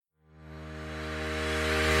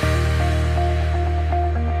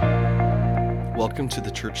Welcome to the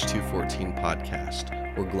Church 214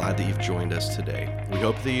 podcast. We're glad that you've joined us today. We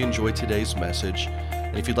hope that you enjoyed today's message.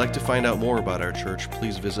 And if you'd like to find out more about our church,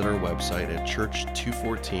 please visit our website at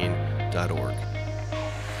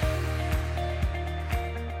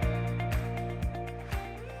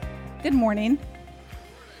church214.org. Good morning.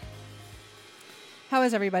 How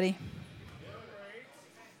is everybody?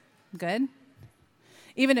 Good?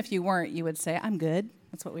 Even if you weren't, you would say, I'm good.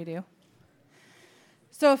 That's what we do.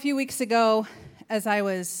 So a few weeks ago, as I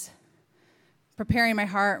was preparing my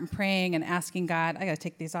heart and praying and asking God, I got to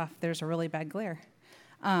take these off. There's a really bad glare.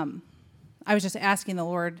 I was just asking the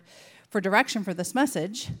Lord for direction for this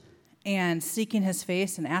message and seeking his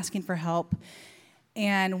face and asking for help.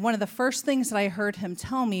 And one of the first things that I heard him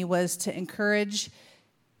tell me was to encourage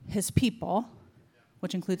his people,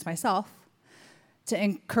 which includes myself, to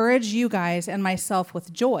encourage you guys and myself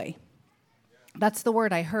with joy. That's the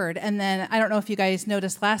word I heard. And then I don't know if you guys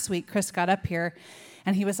noticed last week, Chris got up here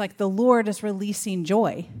and he was like, the Lord is releasing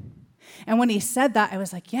joy. And when he said that, I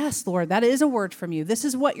was like, yes, Lord, that is a word from you. This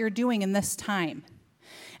is what you're doing in this time.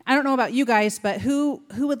 I don't know about you guys, but who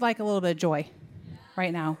would like a little bit of joy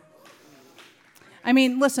right now? I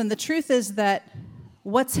mean, listen, the truth is that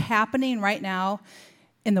what's happening right now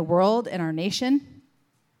in the world, in our nation,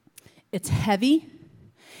 it's heavy.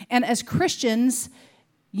 And as Christians,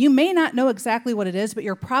 you may not know exactly what it is, but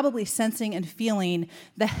you're probably sensing and feeling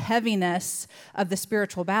the heaviness of the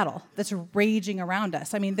spiritual battle that's raging around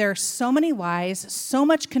us. I mean, there are so many lies, so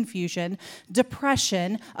much confusion,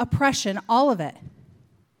 depression, oppression, all of it.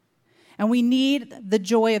 And we need the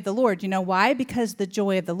joy of the Lord. You know why? Because the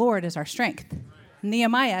joy of the Lord is our strength.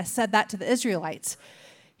 Nehemiah said that to the Israelites.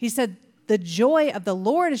 He said, the joy of the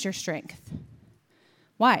Lord is your strength.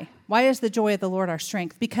 Why? Why is the joy of the Lord our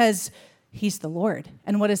strength? Because he's the Lord.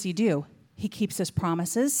 And what does he do? He keeps his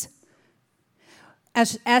promises.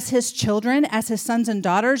 As his children, as his sons and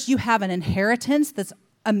daughters, you have an inheritance that's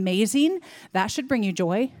amazing. That should bring you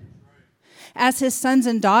joy. As his sons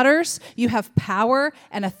and daughters, you have power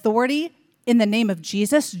and authority in the name of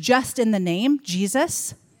Jesus, just in the name,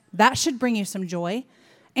 Jesus. That should bring you some joy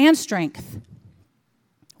and strength.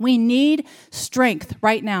 We need strength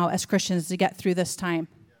right now as Christians to get through this time.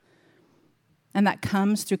 And that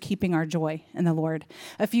comes through keeping our joy in the Lord.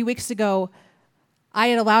 A few weeks ago, I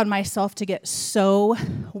had allowed myself to get so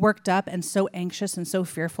worked up and so anxious and so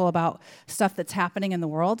fearful about stuff that's happening in the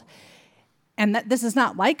world. And that this is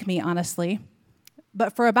not like me, honestly.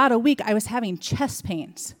 But for about a week, I was having chest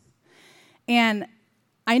pains. And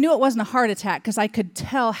I knew it wasn't a heart attack because I could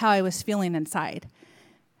tell how I was feeling inside.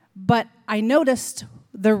 But I noticed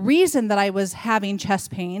the reason that I was having chest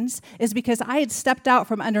pains is because I had stepped out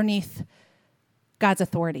from underneath God's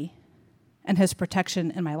authority and his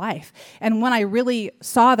protection in my life. And when I really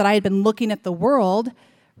saw that I had been looking at the world,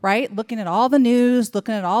 right, looking at all the news,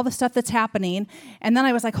 looking at all the stuff that's happening, and then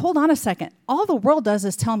I was like, hold on a second. All the world does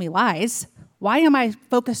is tell me lies. Why am I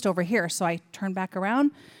focused over here? So I turned back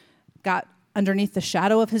around, got underneath the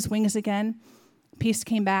shadow of his wings again. Peace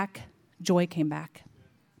came back. Joy came back.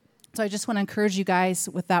 So I just want to encourage you guys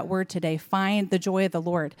with that word today. Find the joy of the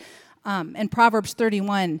Lord. In Proverbs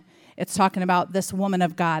 31, it's talking about this woman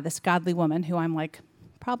of God, this godly woman who I'm like,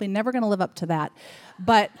 probably never going to live up to that.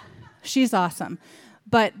 But she's awesome.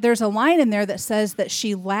 But there's a line in there that says that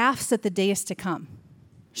she laughs at the days to come.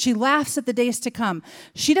 She laughs at the days to come.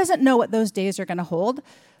 She doesn't know what those days are going to hold.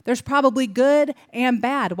 There's probably good and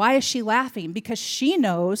bad. Why is she laughing? Because she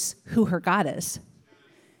knows who her God is.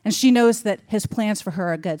 And she knows that his plans for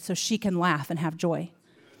her are good, so she can laugh and have joy.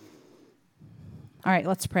 All right,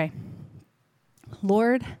 let's pray.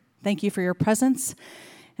 Lord, thank you for your presence.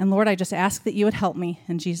 And Lord, I just ask that you would help me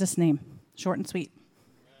in Jesus' name. Short and sweet.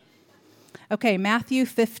 Okay, Matthew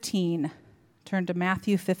 15. Turn to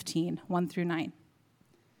Matthew 15, 1 through 9.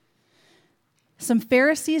 Some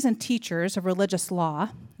Pharisees and teachers of religious law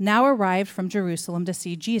now arrived from Jerusalem to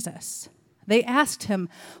see Jesus. They asked him,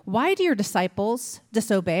 why do your disciples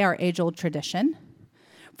disobey our age-old tradition?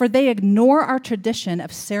 For they ignore our tradition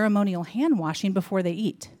of ceremonial hand washing before they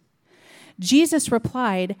eat. Jesus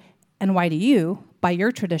replied, and why do you, by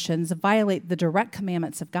your traditions, violate the direct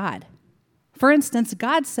commandments of God? For instance,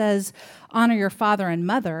 God says, honor your father and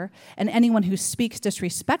mother, and anyone who speaks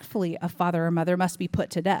disrespectfully of father or mother must be put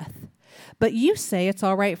to death. But you say it's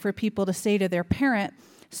all right for people to say to their parent,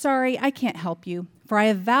 sorry, I can't help you, for I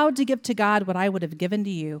have vowed to give to God what I would have given to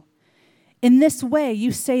you. In this way,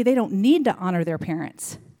 you say they don't need to honor their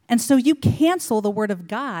parents, and so you cancel the word of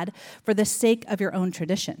God for the sake of your own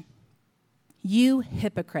tradition. You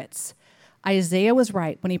hypocrites! Isaiah was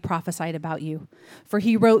right when he prophesied about you. For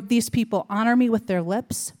he wrote, these people honor me with their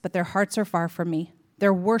lips, but their hearts are far from me.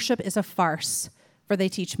 Their worship is a farce, for they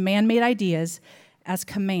teach man-made ideas as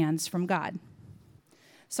commands from God.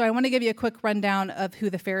 So I want to give you a quick rundown of who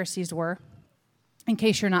the Pharisees were, in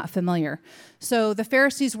case you're not familiar. So the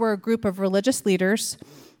Pharisees were a group of religious leaders.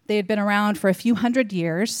 They had been around for a few hundred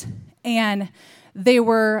years, and they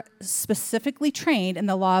were specifically trained in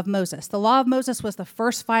the law of Moses. The law of Moses was the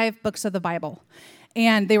first 5 books of the Bible,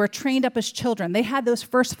 and they were trained up as children. They had those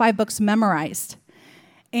first 5 books memorized,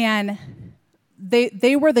 and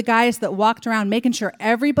they were the guys that walked around making sure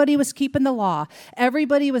everybody was keeping the law.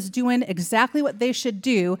 Everybody was doing exactly what they should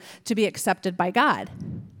do to be accepted by God.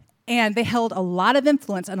 And they held a lot of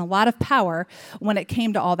influence and a lot of power when it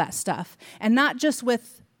came to all that stuff. And not just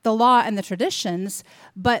with the law and the traditions,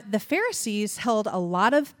 but the Pharisees held a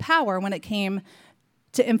lot of power when it came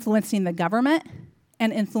to influencing the government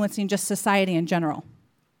and influencing just society in general.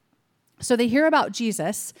 So they hear about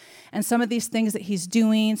Jesus and some of these things that he's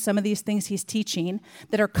doing, some of these things he's teaching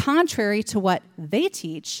that are contrary to what they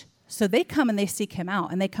teach. So they come and they seek him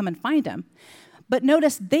out and they come and find him. But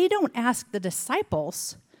notice they don't ask the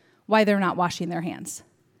disciples why they're not washing their hands.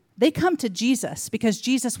 They come to Jesus because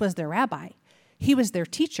Jesus was their rabbi. He was their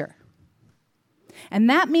teacher. And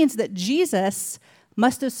that means that Jesus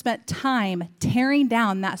must have spent time tearing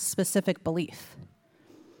down that specific belief.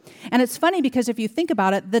 And it's funny because if you think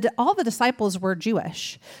about it, all the disciples were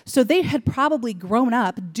Jewish. So they had probably grown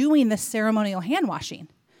up doing this ceremonial hand washing.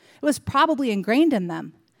 It was probably ingrained in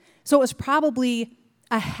them. So it was probably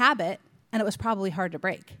a habit, and it was probably hard to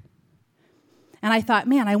break. And I thought,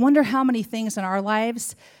 man, I wonder how many things in our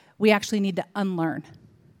lives we actually need to unlearn.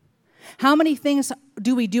 How many things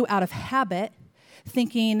do we do out of habit,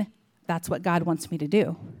 thinking that's what God wants me to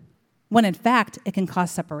do, when in fact it can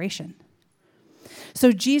cause separation?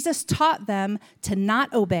 So Jesus taught them to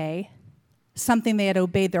not obey something they had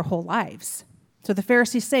obeyed their whole lives. So the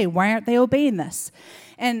Pharisees say, why aren't they obeying this?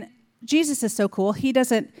 And Jesus is so cool, he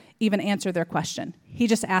doesn't even answer their question. He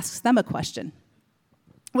just asks them a question,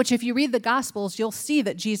 which if you read the Gospels, you'll see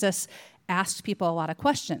that Jesus asked people a lot of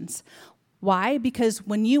questions. Why? Because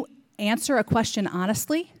when you answer a question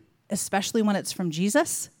honestly, especially when it's from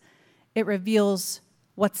Jesus, it reveals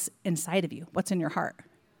what's inside of you, what's in your heart.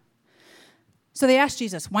 So they asked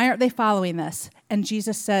Jesus, why aren't they following this? And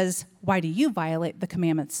Jesus says, why do you violate the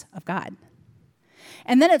commandments of God?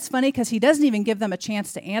 And then it's funny because he doesn't even give them a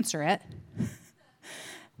chance to answer it,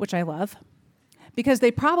 which I love, because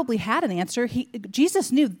they probably had an answer. Jesus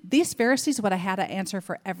knew these Pharisees would have had an answer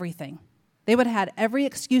for everything. They would have had every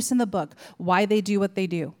excuse in the book why they do what they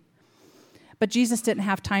do. But Jesus didn't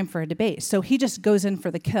have time for a debate, so he just goes in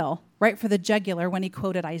for the kill, right for the jugular when he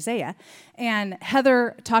quoted Isaiah. And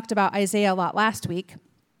Heather talked about Isaiah a lot last week.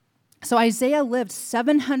 So Isaiah lived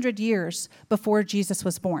 700 years before Jesus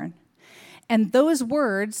was born. And those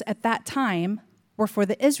words at that time were for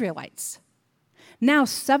the Israelites. Now,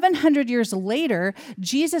 700 years later,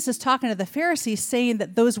 Jesus is talking to the Pharisees saying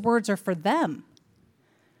that those words are for them.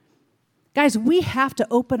 Guys, we have to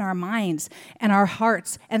open our minds and our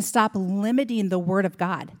hearts and stop limiting the Word of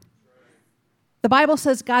God. The Bible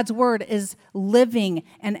says God's Word is living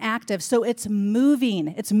and active, so it's moving.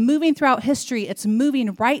 It's moving throughout history. It's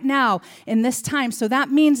moving right now in this time. So that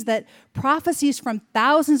means that prophecies from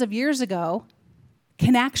thousands of years ago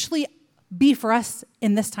can actually be for us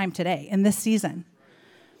in this time today, in this season.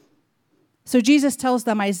 So Jesus tells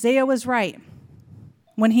them Isaiah was right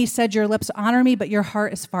when he said, your lips honor me, but your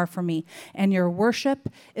heart is far from me, and your worship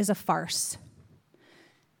is a farce.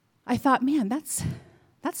 I thought, man, that's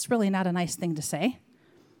really not a nice thing to say.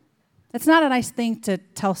 It's not a nice thing to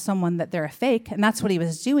tell someone that they're a fake, and that's what he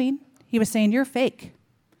was doing. He was saying, you're fake.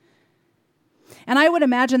 And I would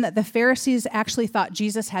imagine that the Pharisees actually thought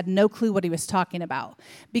Jesus had no clue what he was talking about,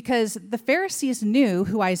 because the Pharisees knew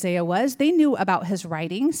who Isaiah was. They knew about his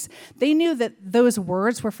writings. They knew that those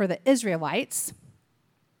words were for the Israelites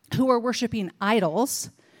who were worshiping idols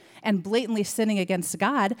and blatantly sinning against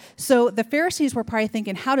God. So the Pharisees were probably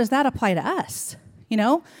thinking, how does that apply to us? You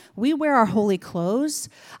know, we wear our holy clothes.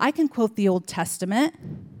 I can quote the Old Testament.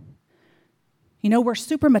 You know, we're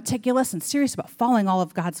super meticulous and serious about following all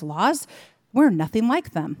of God's laws. We're nothing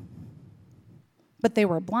like them. But they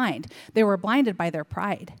were blind. They were blinded by their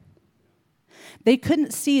pride. They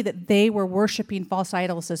couldn't see that they were worshiping false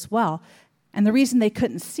idols as well. And the reason they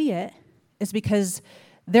couldn't see it is because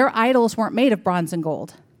their idols weren't made of bronze and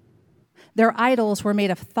gold. Their idols were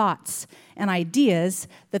made of thoughts and ideas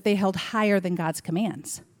that they held higher than God's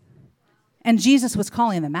commands. And Jesus was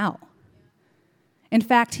calling them out. In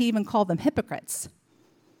fact, he even called them hypocrites.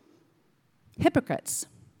 Hypocrites.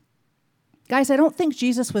 Guys, I don't think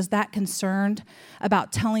Jesus was that concerned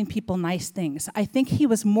about telling people nice things. I think he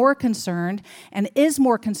was more concerned and is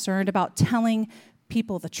more concerned about telling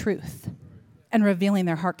people the truth and revealing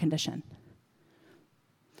their heart condition.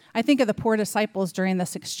 I think of the poor disciples during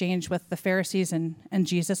this exchange with the Pharisees and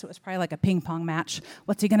Jesus. It was probably like a ping pong match.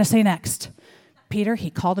 What's he going to say next? Peter, he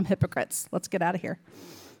called them hypocrites. Let's get out of here.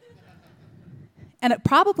 And it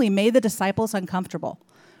probably made the disciples uncomfortable.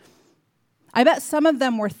 I bet some of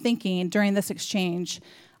them were thinking during this exchange,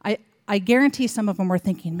 I guarantee some of them were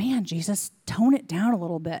thinking, man, Jesus, tone it down a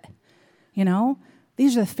little bit. You know,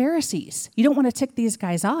 these are the Pharisees. You don't want to tick these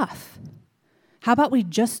guys off. How about we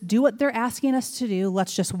just do what they're asking us to do?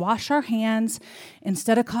 Let's just wash our hands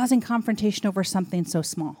instead of causing confrontation over something so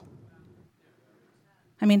small.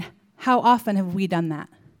 I mean, how often have we done that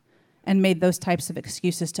and made those types of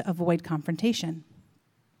excuses to avoid confrontation?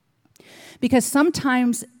 Because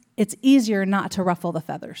sometimes it's easier not to ruffle the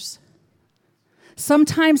feathers.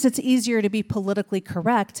 Sometimes it's easier to be politically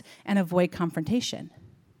correct and avoid confrontation.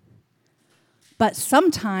 But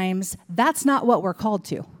sometimes that's not what we're called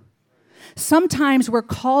to. Sometimes we're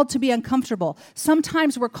called to be uncomfortable.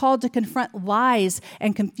 Sometimes we're called to confront lies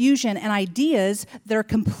and confusion and ideas that are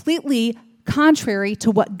completely contrary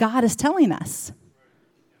to what God is telling us.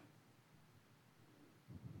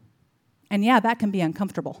 And yeah, that can be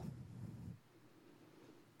uncomfortable.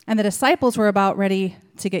 And the disciples were about ready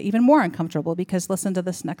to get even more uncomfortable because listen to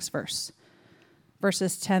this next verse,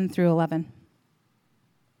 verses 10 through 11.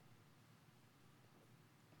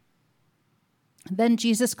 Then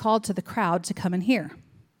Jesus called to the crowd to come and hear.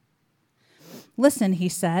 Listen, he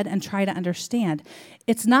said, and try to understand.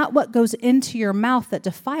 It's not what goes into your mouth that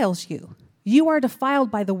defiles you. You are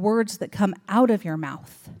defiled by the words that come out of your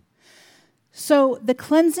mouth. So the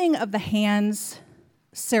cleansing of the hands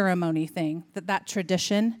ceremony thing, that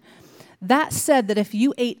tradition, that said that if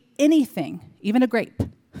you ate anything, even a grape,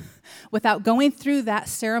 without going through that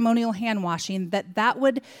ceremonial hand washing, that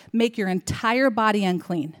would make your entire body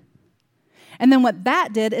unclean. And then what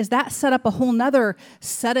that did is that set up a whole nother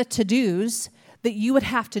set of to-dos that you would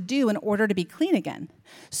have to do in order to be clean again.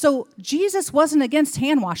 So Jesus wasn't against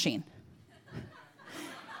hand washing.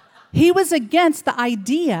 He was against the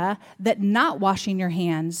idea that not washing your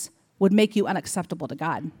hands would make you unacceptable to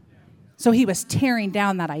God. So he was tearing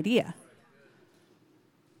down that idea.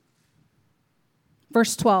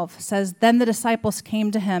 Verse 12 says, Then the disciples came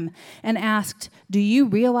to him and asked, Do you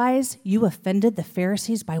realize you offended the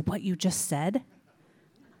Pharisees by what you just said?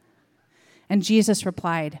 And Jesus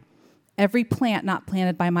replied, Every plant not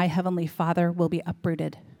planted by my heavenly Father will be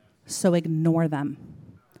uprooted, so ignore them.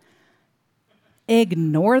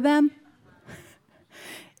 Ignore them?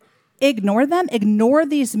 Ignore them? Ignore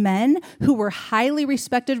these men who were highly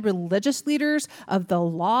respected religious leaders of the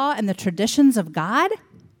law and the traditions of God?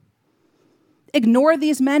 Ignore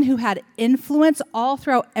these men who had influence all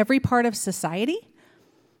throughout every part of society?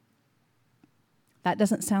 That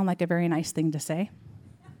doesn't sound like a very nice thing to say.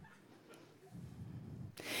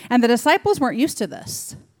 And the disciples weren't used to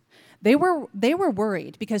this. They were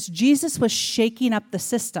worried because Jesus was shaking up the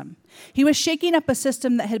system. He was shaking up a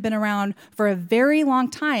system that had been around for a very long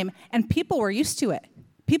time, and people were used to it.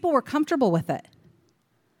 People were comfortable with it.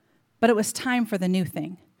 But it was time for the new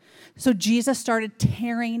thing. So Jesus started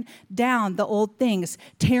tearing down the old things,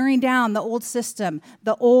 tearing down the old system,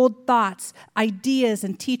 the old thoughts, ideas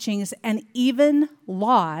and teachings, and even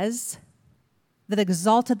laws that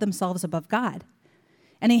exalted themselves above God.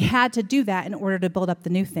 And he had to do that in order to build up the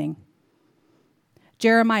new thing.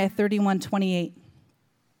 Jeremiah 31:28.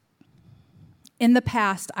 In the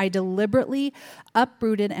past, I deliberately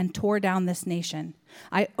uprooted and tore down this nation.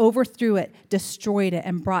 I overthrew it, destroyed it,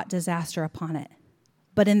 and brought disaster upon it.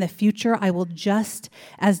 But in the future, I will just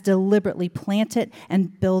as deliberately plant it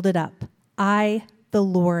and build it up. I, the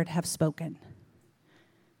Lord, have spoken.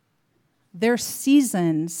 There's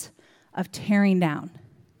seasons of tearing down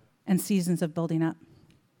and seasons of building up.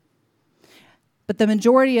 But the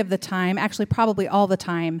majority of the time, actually probably all the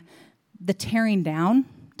time, the tearing down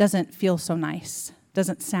doesn't feel so nice,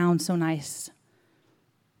 doesn't sound so nice,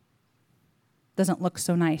 doesn't look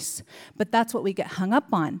so nice. But that's what we get hung up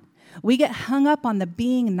on. We get hung up on the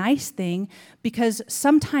being nice thing because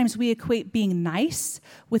sometimes we equate being nice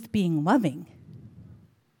with being loving.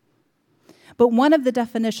 But one of the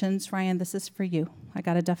definitions, Ryan, this is for you. I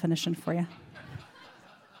got a definition for you.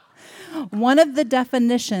 One of the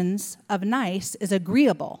definitions of nice is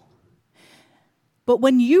agreeable. But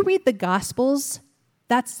when you read the Gospels,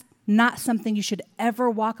 that's not something you should ever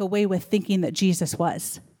walk away with thinking that Jesus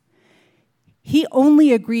was. He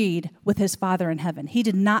only agreed with his Father in heaven. He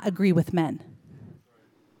did not agree with men.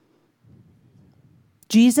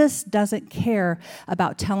 Jesus doesn't care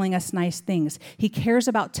about telling us nice things. He cares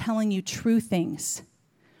about telling you true things.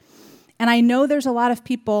 And I know there's a lot of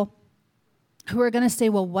people who are going to say,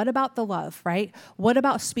 well, what about the love, right? What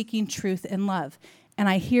about speaking truth in love? And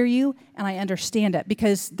I hear you and I understand it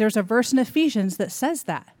because there's a verse in Ephesians that says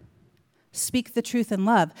that. Speak the truth in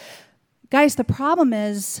love. Guys, the problem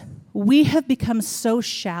is we have become so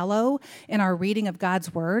shallow in our reading of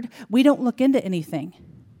God's word, we don't look into anything.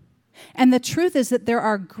 And the truth is that there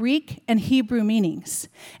are Greek and Hebrew meanings.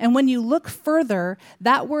 And when you look further,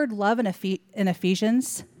 that word love in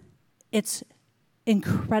Ephesians, it's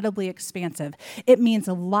incredibly expansive. It means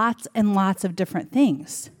lots and lots of different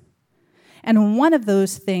things. And one of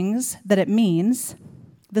those things that it means,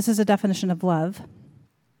 this is a definition of love.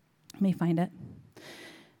 Let me find it.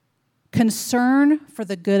 Concern for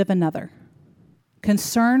the good of another.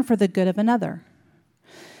 Concern for the good of another.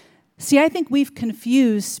 See, I think we've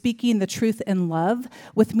confused speaking the truth in love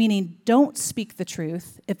with meaning don't speak the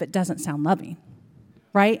truth if it doesn't sound loving,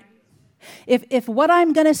 right? If what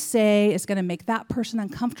I'm going to say is going to make that person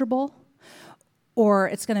uncomfortable or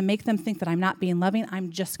it's going to make them think that I'm not being loving, I'm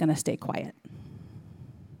just going to stay quiet.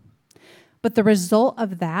 But the result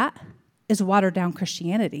of that is watered down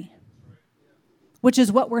Christianity, which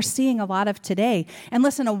is what we're seeing a lot of today. And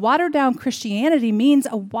listen, a watered down Christianity means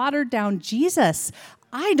a watered down Jesus.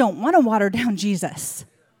 I don't want to water down Jesus.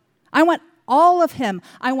 I want all of him.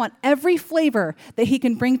 I want every flavor that he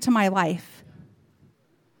can bring to my life.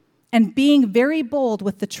 And being very bold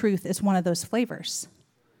with the truth is one of those flavors.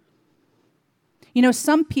 You know,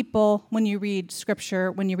 some people, when you read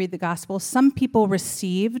scripture, when you read the gospel, some people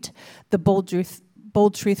received the bold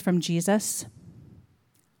truth from Jesus,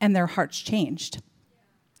 and their hearts changed.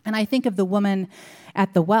 And I think of the woman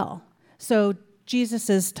at the well. So Jesus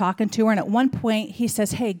is talking to her, and at one point he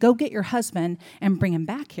says, hey, go get your husband and bring him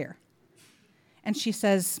back here. And she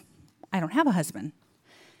says, I don't have a husband.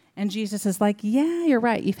 And Jesus is like, yeah, you're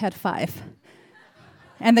right, you've had 5.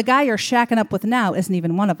 And the guy you're shacking up with now isn't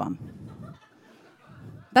even one of them.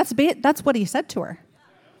 That's what he said to her.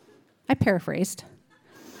 I paraphrased.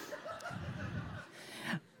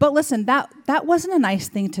 But listen, that wasn't a nice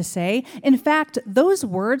thing to say. In fact, those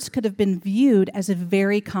words could have been viewed as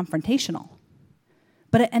very confrontational.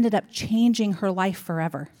 But it ended up changing her life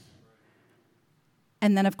forever.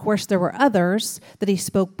 And then, of course, there were others that he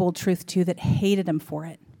spoke bold truth to that hated him for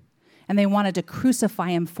it. And they wanted to crucify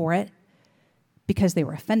him for it because they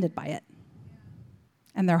were offended by it.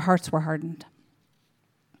 And their hearts were hardened.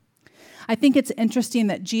 I think it's interesting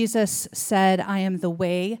that Jesus said, I am the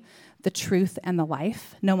way, the truth, and the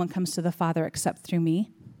life. No one comes to the Father except through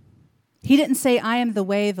me. He didn't say, I am the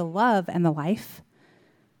way, the love, and the life.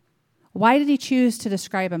 Why did he choose to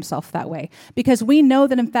describe himself that way? Because we know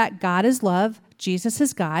that, in fact, God is love, Jesus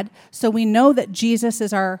is God, so we know that Jesus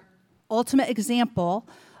is our ultimate example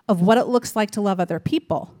of what it looks like to love other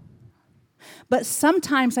people. But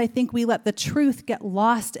sometimes I think we let the truth get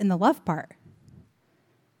lost in the love part.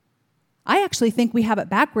 I actually think we have it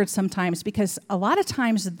backwards sometimes because a lot of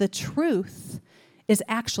times the truth is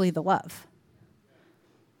actually the love.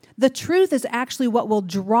 The truth is actually what will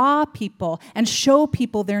draw people and show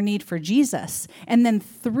people their need for Jesus. And then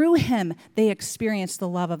through him, they experience the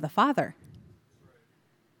love of the Father.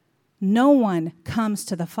 No one comes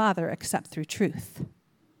to the Father except through truth.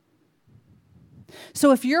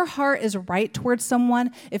 So if your heart is right towards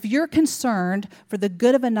someone, if you're concerned for the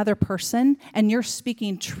good of another person and you're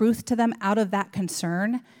speaking truth to them out of that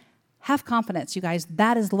concern, have confidence, you guys.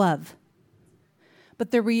 That is love.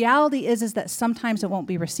 But the reality is that sometimes it won't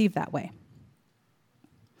be received that way.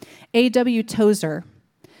 A.W. Tozer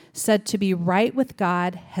said to be right with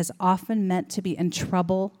God has often meant to be in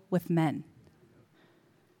trouble with men.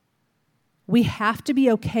 We have to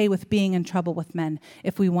be okay with being in trouble with men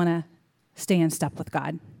if we want to stay in step with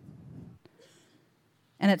God.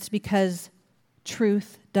 And it's because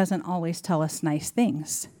truth doesn't always tell us nice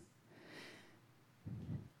things.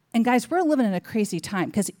 And guys, we're living in a crazy time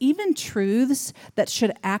because even truths that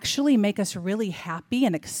should actually make us really happy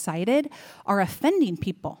and excited are offending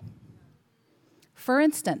people. For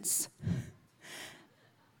instance,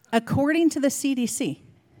 according to the CDC,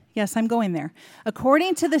 yes, I'm going there.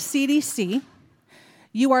 According to the CDC,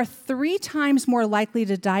 you are 3 times more likely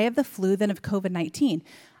to die of the flu than of COVID-19.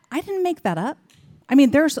 I didn't make that up. I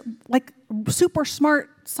mean, there's like super smart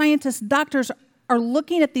scientists, doctors are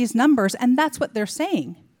looking at these numbers, and that's what they're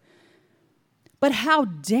saying. But how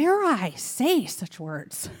dare I say such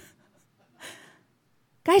words?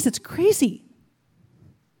 Guys, it's crazy.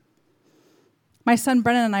 My son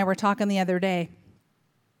Brennan and I were talking the other day,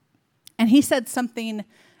 and he said something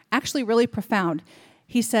actually really profound.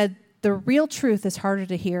 He said, the real truth is harder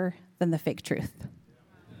to hear than the fake truth.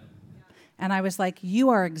 And I was like, you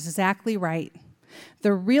are exactly right.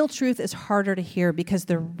 The real truth is harder to hear because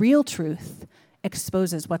the real truth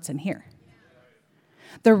exposes what's in here.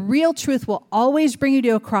 The real truth will always bring you to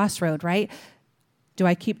a crossroad, right? Do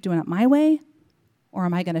I keep doing it my way, or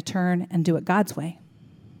am I going to turn and do it God's way?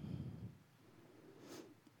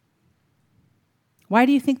 Why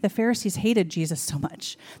do you think the Pharisees hated Jesus so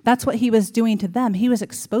much? That's what he was doing to them. He was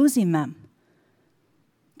exposing them.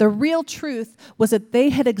 The real truth was that they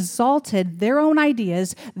had exalted their own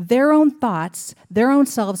ideas, their own thoughts, their own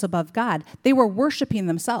selves above God. They were worshiping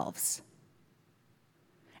themselves.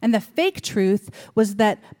 And the fake truth was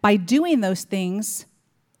that by doing those things,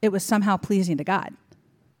 it was somehow pleasing to God.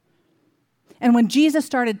 And when Jesus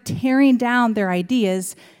started tearing down their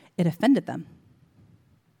ideas, it offended them.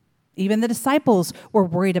 Even the disciples were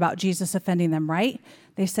worried about Jesus offending them, right?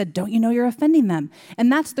 They said, don't you know you're offending them?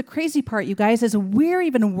 And that's the crazy part, you guys, is we're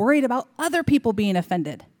even worried about other people being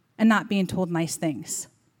offended and not being told nice things.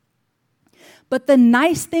 But the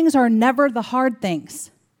nice things are never the hard things.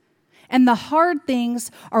 And the hard things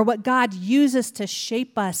are what God uses to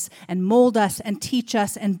shape us and mold us and teach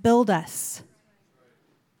us and build us.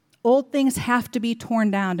 Old things have to be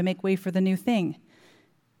torn down to make way for the new thing.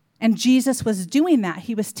 And Jesus was doing that.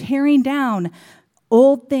 He was tearing down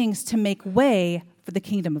old things to make way for the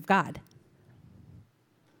kingdom of God.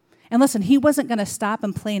 And listen, he wasn't going to stop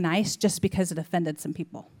and play nice just because it offended some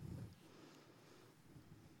people.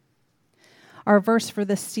 Our verse for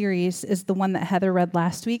this series is the one that Heather read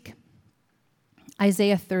last week,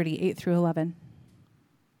 Isaiah 30, 8 through 11.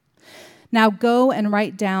 Now go and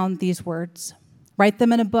write down these words. Write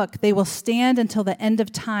them in a book. They will stand until the end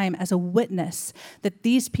of time as a witness that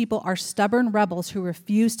these people are stubborn rebels who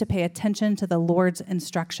refuse to pay attention to the Lord's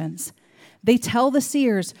instructions. They tell the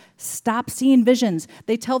seers, stop seeing visions.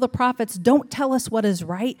 They tell the prophets, don't tell us what is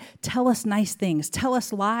right. Tell us nice things. Tell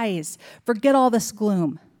us lies. Forget all this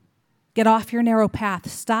gloom. Get off your narrow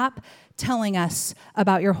path. Stop telling us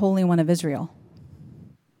about your Holy One of Israel.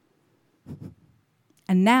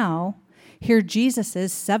 And now, here Jesus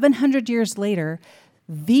is, 700 years later,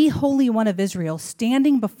 the Holy One of Israel,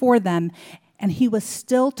 standing before them, and he was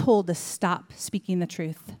still told to stop speaking the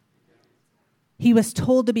truth. He was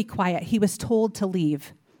told to be quiet. He was told to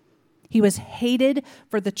leave. He was hated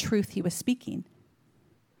for the truth he was speaking.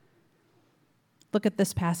 Look at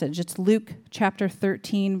this passage. It's Luke chapter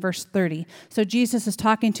 13, verse 30. So Jesus is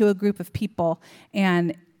talking to a group of people,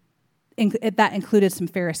 and that included some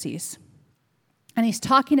Pharisees. And he's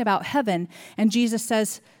talking about heaven, and Jesus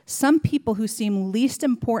says, some people who seem least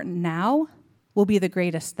important now will be the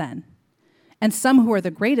greatest then. And some who are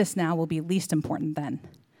the greatest now will be least important then.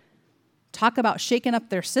 Talk about shaking up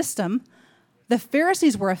their system. The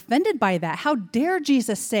Pharisees were offended by that. How dare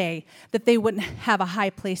Jesus say that they wouldn't have a high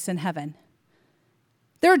place in heaven?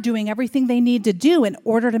 They're doing everything they need to do in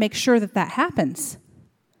order to make sure that that happens.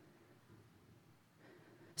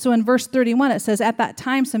 So in verse 31, it says, at that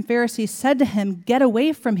time, some Pharisees said to him, get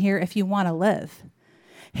away from here if you want to live.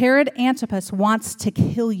 Herod Antipas wants to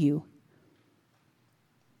kill you.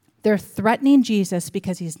 They're threatening Jesus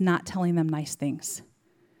because he's not telling them nice things.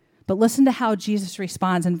 But listen to how Jesus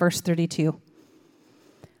responds in verse 32.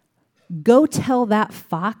 Go tell that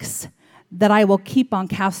fox that I will keep on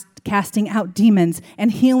casting out demons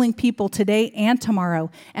and healing people today and tomorrow.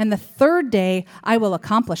 And the third day, I will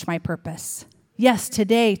accomplish my purpose. Yes,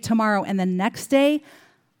 today, tomorrow, and the next day,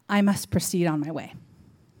 I must proceed on my way.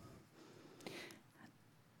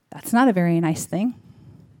 That's not a very nice thing,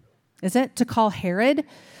 is it? To call Herod,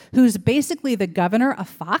 who's basically the governor, a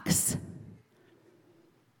fox?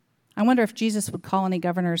 I wonder if Jesus would call any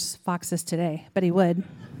governors foxes today, but he would.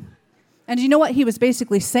 And you know what he was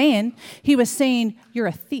basically saying? He was saying, you're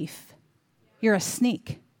a thief, you're a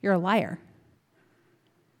sneak, you're a liar.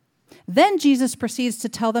 Then Jesus proceeds to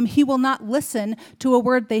tell them he will not listen to a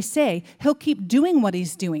word they say. He'll keep doing what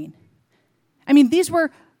he's doing. I mean, these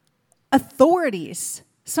were authorities,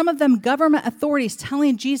 some of them government authorities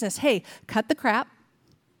telling Jesus, hey, cut the crap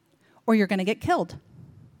or you're going to get killed.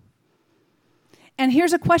 And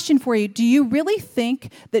here's a question for you. Do you really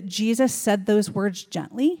think that Jesus said those words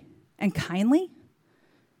gently and kindly?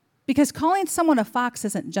 Because calling someone a fox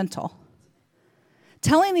isn't gentle.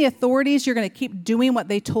 Telling the authorities you're going to keep doing what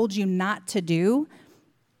they told you not to do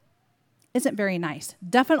isn't very nice.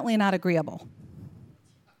 Definitely not agreeable.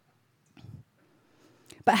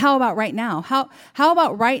 But how about right now? How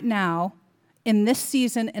about right now in this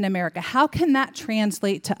season in America? How can that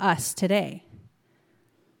translate to us today?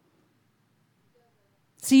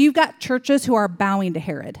 See, you've got churches who are bowing to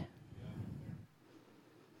Herod.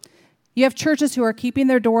 You have churches who are keeping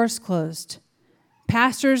their doors closed,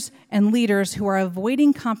 pastors and leaders who are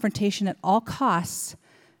avoiding confrontation at all costs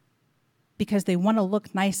because they want to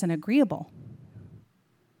look nice and agreeable.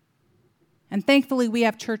 And thankfully, we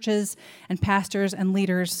have churches and pastors and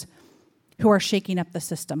leaders who are shaking up the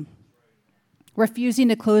system, refusing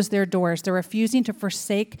to close their doors. They're refusing to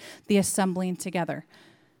forsake the assembling together.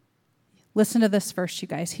 Listen to this verse, you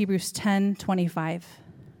guys, Hebrews 10:25.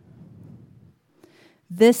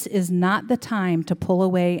 This is not the time to pull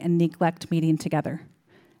away and neglect meeting together,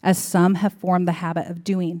 as some have formed the habit of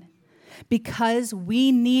doing, because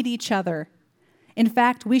we need each other. In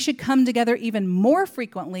fact, we should come together even more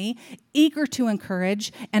frequently, eager to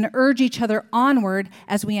encourage and urge each other onward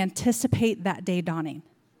as we anticipate that day dawning.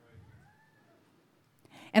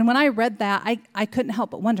 And when I read that, I couldn't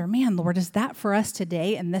help but wonder, man, Lord, is that for us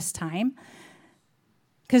today in this time?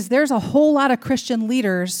 Because there's a whole lot of Christian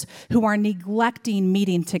leaders who are neglecting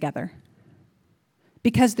meeting together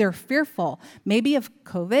because they're fearful, maybe of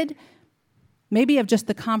COVID, maybe of just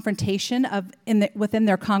the confrontation within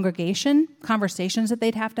their congregation, conversations that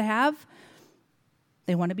they'd have to have.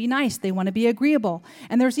 They want to be nice. They want to be agreeable.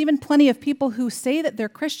 And there's even plenty of people who say that they're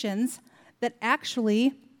Christians that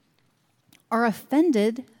actually are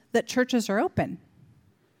offended that churches are open.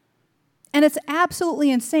 And it's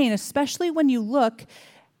absolutely insane, especially when you look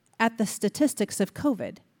at the statistics of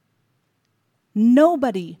COVID.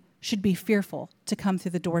 Nobody should be fearful to come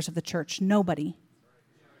through the doors of the church. Nobody.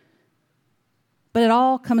 But it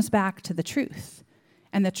all comes back to the truth.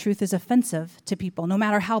 And the truth is offensive to people, no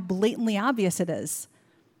matter how blatantly obvious it is.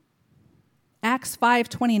 Acts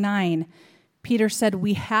 5:29, Peter said,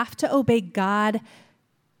 we have to obey God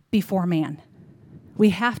before man. We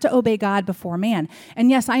have to obey God before man. And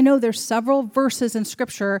yes, I know there's several verses in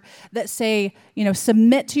Scripture that say,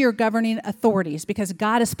 submit to your governing authorities because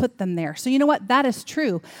God has put them there. So you know what? That is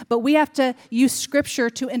true. But we have to use Scripture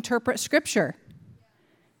to interpret Scripture.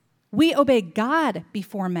 We obey God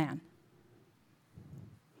before man.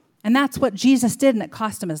 And that's what Jesus did, and it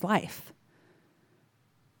cost him his life.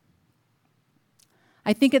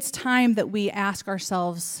 I think it's time that we ask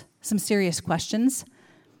ourselves some serious questions.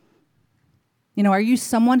 Are you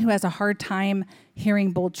someone who has a hard time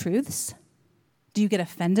hearing bold truths? Do you get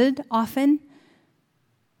offended often?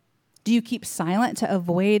 Do you keep silent to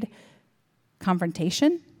avoid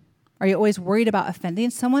confrontation? Are you always worried about offending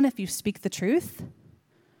someone if you speak the truth?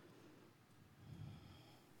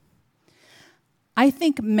 I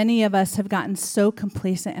think many of us have gotten so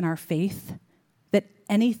complacent in our faith that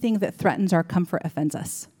anything that threatens our comfort offends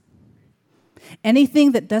us.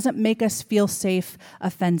 Anything that doesn't make us feel safe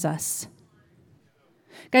offends us.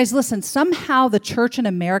 Guys, listen, somehow the church in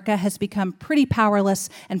America has become pretty powerless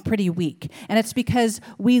and pretty weak. And it's because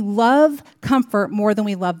we love comfort more than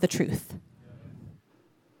we love the truth.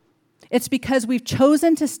 It's because we've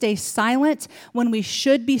chosen to stay silent when we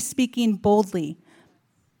should be speaking boldly.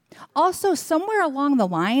 Also, somewhere along the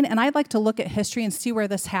line, and I'd like to look at history and see where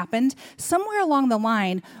this happened, somewhere along the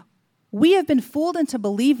line, we have been fooled into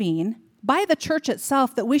believing by the church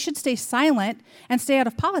itself that we should stay silent and stay out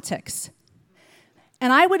of politics.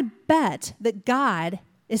 And I would bet that God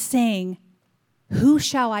is saying, who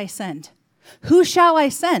shall I send? Who shall I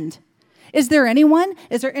send? Is there anyone?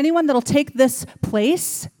 Is there anyone that'll take this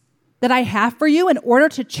place that I have for you in order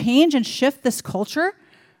to change and shift this culture?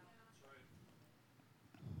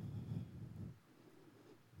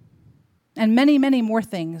 And many, many more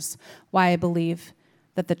things why I believe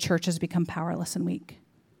that the church has become powerless and weak.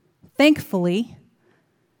 Thankfully,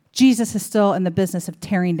 Jesus is still in the business of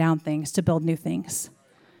tearing down things to build new things.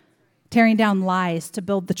 Tearing down lies to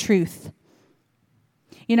build the truth.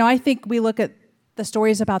 I think we look at the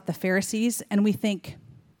stories about the Pharisees and we think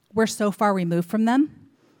we're so far removed from them.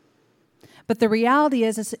 But the reality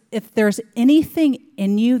is if there's anything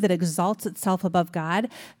in you that exalts itself above God,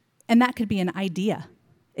 and that could be an idea,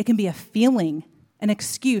 it can be a feeling, an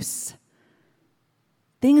excuse,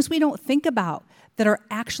 things we don't think about that are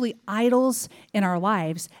actually idols in our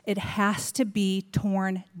lives, it has to be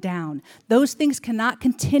torn down. Those things cannot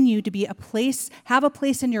continue to be have a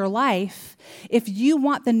place in your life if you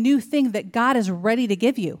want the new thing that God is ready to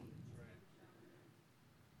give you.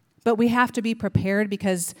 But we have to be prepared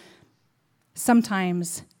because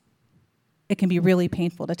sometimes it can be really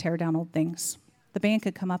painful to tear down old things. The band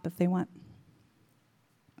could come up if they want.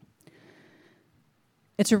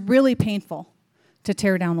 It's really painful to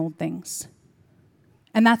tear down old things.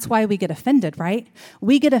 And that's why we get offended, right?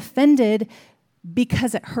 We get offended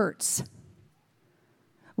because it hurts.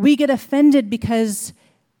 We get offended because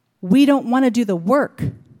we don't want to do the work.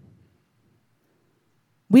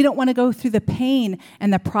 We don't want to go through the pain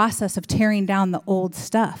and the process of tearing down the old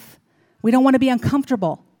stuff. We don't want to be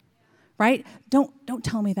uncomfortable, right? Don't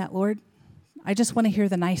tell me that, Lord. I just want to hear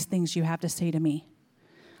the nice things you have to say to me.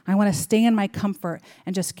 I want to stay in my comfort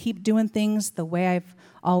and just keep doing things the way I've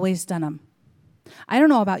always done them. I don't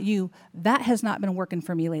know about you, that has not been working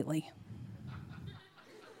for me lately.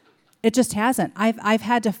 It just hasn't. I've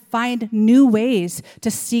had to find new ways to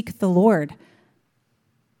seek the Lord.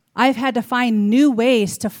 I've had to find new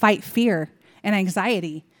ways to fight fear and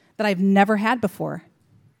anxiety that I've never had before.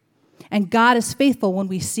 And God is faithful. When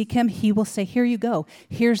we seek him, he will say, here you go.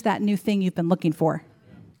 Here's that new thing you've been looking for.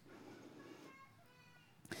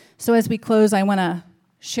 So as we close, I want to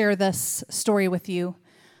share this story with you.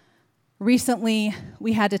 Recently,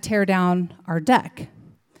 we had to tear down our deck.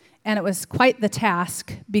 And it was quite the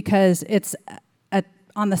task because it's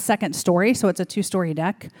on the second story, so it's a 2-story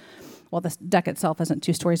deck. Well, the deck itself isn't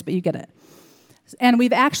 2 stories, but you get it. And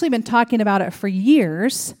we've actually been talking about it for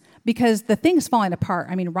years because the thing's falling apart.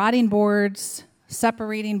 I mean, rotting boards,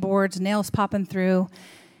 separating boards, nails popping through.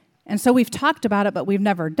 And so we've talked about it, but we've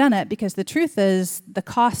never done it because the truth is the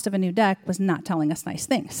cost of a new deck was not telling us nice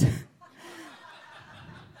things.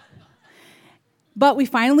 But we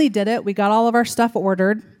finally did it. We got all of our stuff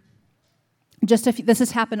ordered. This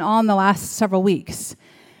has happened all in the last several weeks.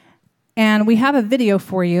 And we have a video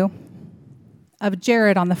for you of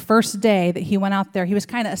Jared on the first day that he went out there. He was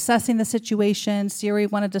kind of assessing the situation, see where he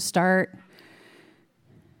wanted to start.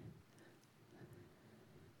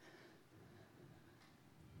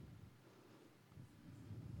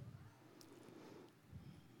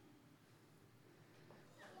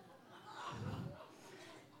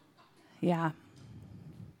 Yeah.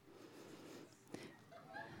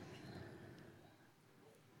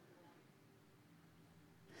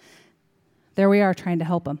 There we are trying to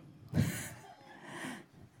help him.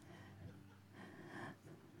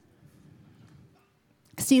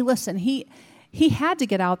 See, listen, he had to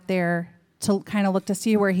get out there to kind of look to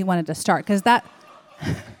see where he wanted to start because that,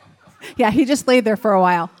 yeah, he just laid there for a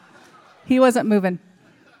while. He wasn't moving.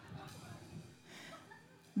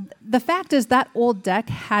 The fact is that old deck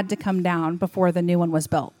had to come down before the new one was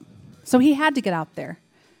built. So he had to get out there.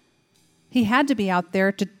 He had to be out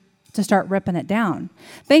there to start ripping it down.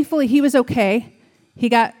 Thankfully, he was okay. He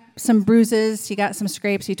got some bruises. He got some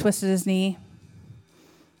scrapes. He twisted his knee.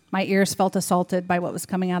 My ears felt assaulted by what was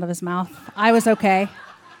coming out of his mouth. I was okay.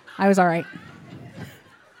 I was all right.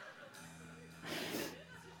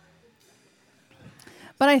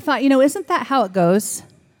 But I thought, isn't that how it goes?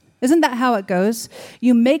 Isn't that how it goes?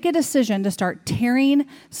 You make a decision to start tearing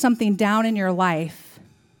something down in your life,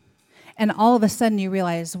 and all of a sudden you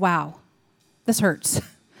realize, wow, this hurts.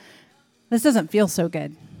 This doesn't feel so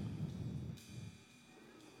good.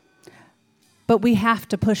 But we have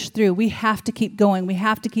to push through. We have to keep going. We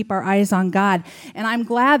have to keep our eyes on God. And I'm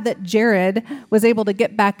glad that Jared was able to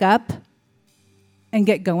get back up and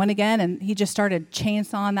get going again, and he just started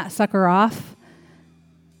chainsawing that sucker off.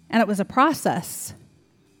 And it was a process.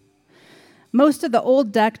 Most of the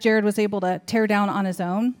old deck Jared was able to tear down on his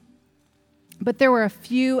own, but there were a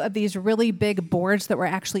few of these really big boards that were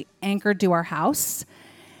actually anchored to our house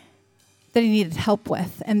that he needed help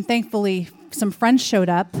with. And thankfully, some friends showed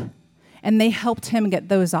up, and they helped him get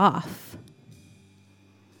those off.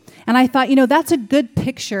 And I thought, that's a good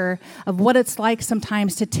picture of what it's like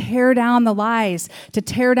sometimes to tear down the lies, to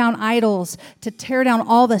tear down idols, to tear down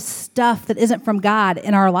all the stuff that isn't from God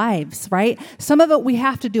in our lives, right? Some of it we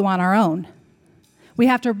have to do on our own. We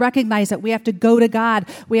have to recognize it. We have to go to God.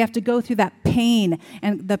 We have to go through that pain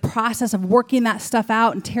and the process of working that stuff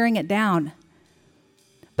out and tearing it down.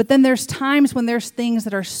 But then there's times when there's things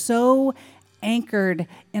that are so anchored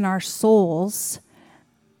in our souls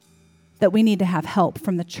that we need to have help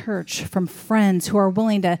from the church, from friends who are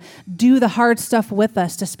willing to do the hard stuff with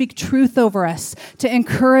us, to speak truth over us, to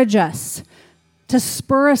encourage us, to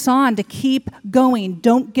spur us on, to keep going.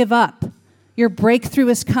 Don't give up. Your breakthrough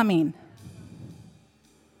is coming.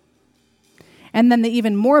 And then the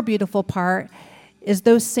even more beautiful part is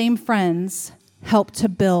those same friends help to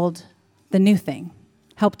build the new thing,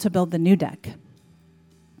 help to build the new deck.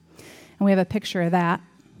 And we have a picture of that,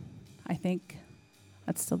 I think.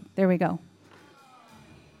 There we go.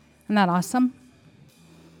 Isn't that awesome?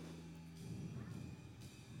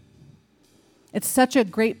 It's such a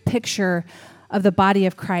great picture of the body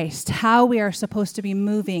of Christ, how we are supposed to be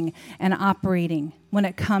moving and operating when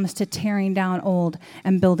it comes to tearing down old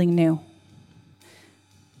and building new.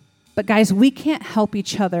 But guys, we can't help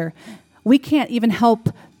each other. We can't even help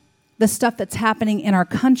the stuff that's happening in our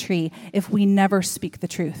country if we never speak the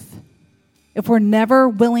truth. If we're never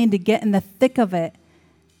willing to get in the thick of it.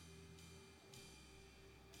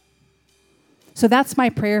 So that's my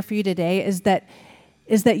prayer for you today, is that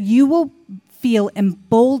is that you will feel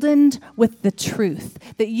emboldened with the truth,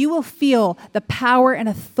 that you will feel the power and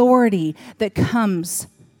authority that comes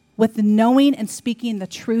with knowing and speaking the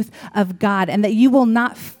truth of God, and that you will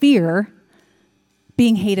not fear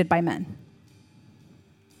being hated by men.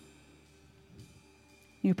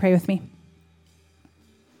 You pray with me?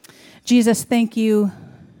 Jesus, thank you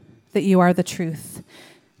that you are the truth.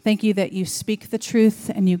 Thank you that you speak the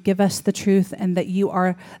truth and you give us the truth, and that you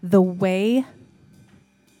are the way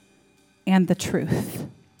and the truth.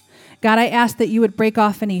 God, I ask that you would break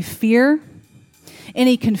off any fear,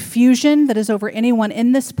 any confusion that is over anyone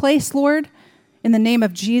in this place, Lord. In the name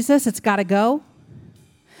of Jesus, it's got to go.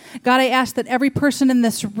 God, I ask that every person in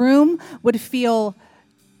this room would feel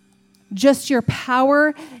just your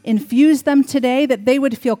power infuse them today, that they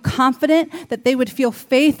would feel confident, that they would feel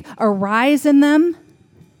faith arise in them.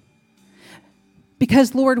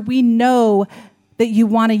 Because, Lord, we know that you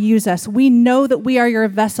want to use us. We know that we are your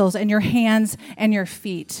vessels and your hands and your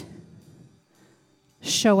feet.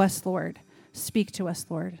 Show us, Lord. Speak to us,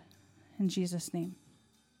 Lord. In Jesus' name.